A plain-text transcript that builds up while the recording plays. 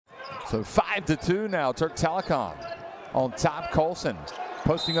So 5-2 now, Turk Telekom on top. Colson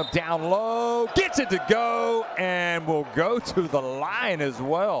posting up down low, gets it to go, and will go to the line as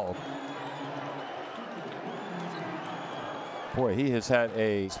well. Boy, he has had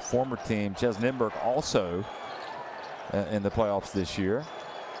a former team, Jes Nimberg, also in the playoffs this year.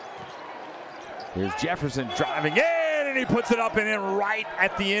 Here's Jefferson driving in, and he puts it up and in right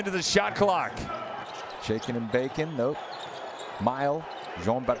at the end of the shot clock. Shaking and baking, nope. Mile,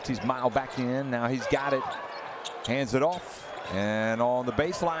 Jean-Baptiste Mile back in, now he's got it. Hands it off, and on the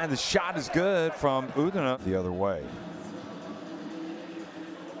baseline, the shot is good from Udina the other way.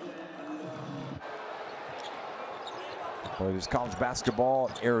 Played his college basketball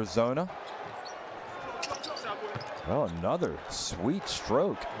at Arizona. Well, another sweet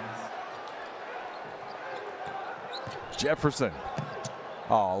stroke. Jefferson.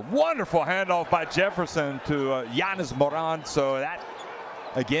 Oh, wonderful handoff by Jefferson to Giannis Moran. So that,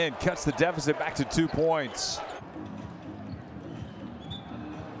 again, cuts the deficit back to 2 points.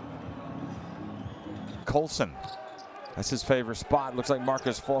 Colson. That's his favorite spot. Looks like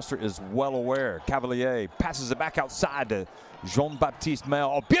Marcus Foster is well aware. Cavalier passes it back outside to Jean-Baptiste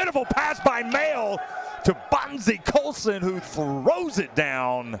Mail. A beautiful pass by Mail to Bonzi Colson, who throws it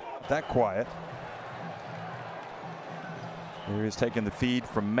down. That quiet. Here he's taking the feed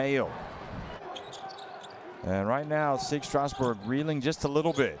from Mail. And right now, SIG Strasbourg reeling just a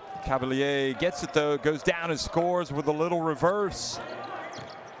little bit. Cavalier gets it though, goes down and scores with a little reverse.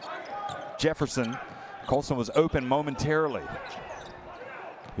 Jefferson. Colson was open momentarily.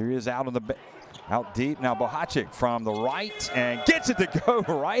 Here he is out on the out deep. Now Bohacic from the right and gets it to go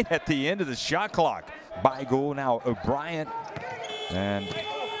right at the end of the shot clock. By goal now O'Brien, and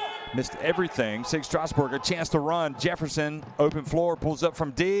missed everything. SIG Strasbourg a chance to run. Jefferson open floor, pulls up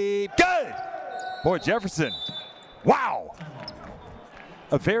from deep. Good. Boy, Jefferson. Wow.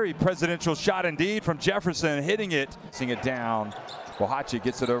 A very presidential shot indeed from Jefferson, hitting it, seeing it down. Bohacic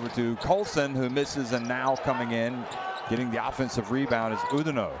gets it over to Colson, who misses, and now coming in, getting the offensive rebound is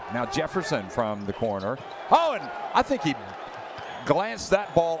Udino. Now Jefferson from the corner. Oh, and I think he glanced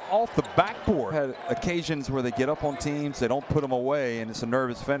that ball off the backboard. Had occasions where they get up on teams, they don't put them away, and it's a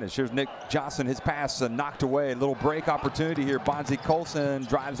nervous finish. Here's Nick Johnson, his pass knocked away. A little break opportunity here. Bonzi Colson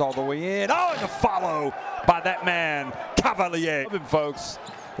drives all the way in. Oh, and a follow by that man, Cavalier. Folks,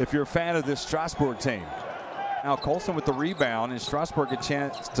 if you're a fan of this Strasbourg team. Now Colson with the rebound, and Strasbourg a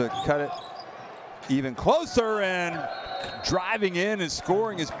chance to cut it even closer, and driving in and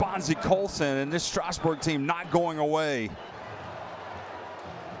scoring is Bonzi Colson, and this Strasbourg team not going away.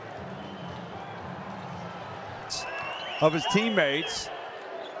 Of his teammates,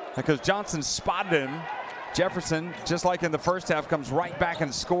 because Johnson spotted him. Jefferson, just like in the first half, comes right back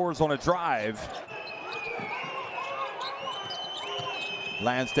and scores on a drive.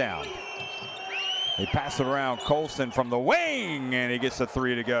 Lansdowne. They pass it around. Colson from the wing, and he gets a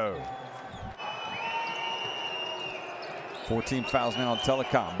 3 to go. 14 fouls now on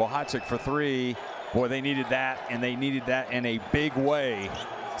Telekom. Bohacic for 3. Boy, they needed that, and they needed that in a big way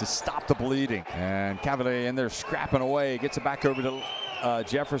to stop the bleeding. And Cavalier in there scrapping away. Gets it back over to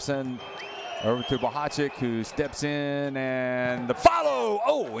Jefferson. Over to Bohacic, who steps in, and the follow.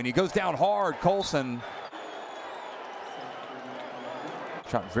 Oh, and he goes down hard. Colson.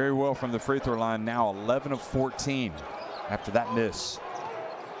 Shot very well from the free throw line, now 11 of 14 after that miss.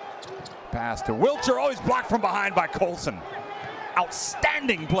 Pass to Wilcher, always blocked from behind by Colson.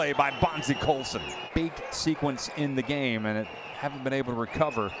 Outstanding play by Bonzi Colson. Big sequence in the game, and it haven't been able to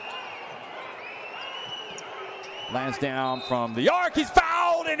recover. Lansdowne from the arc, he's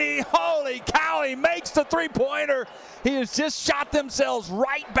fouled, and holy cow, he makes the three-pointer. He has just shot themselves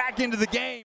right back into the game.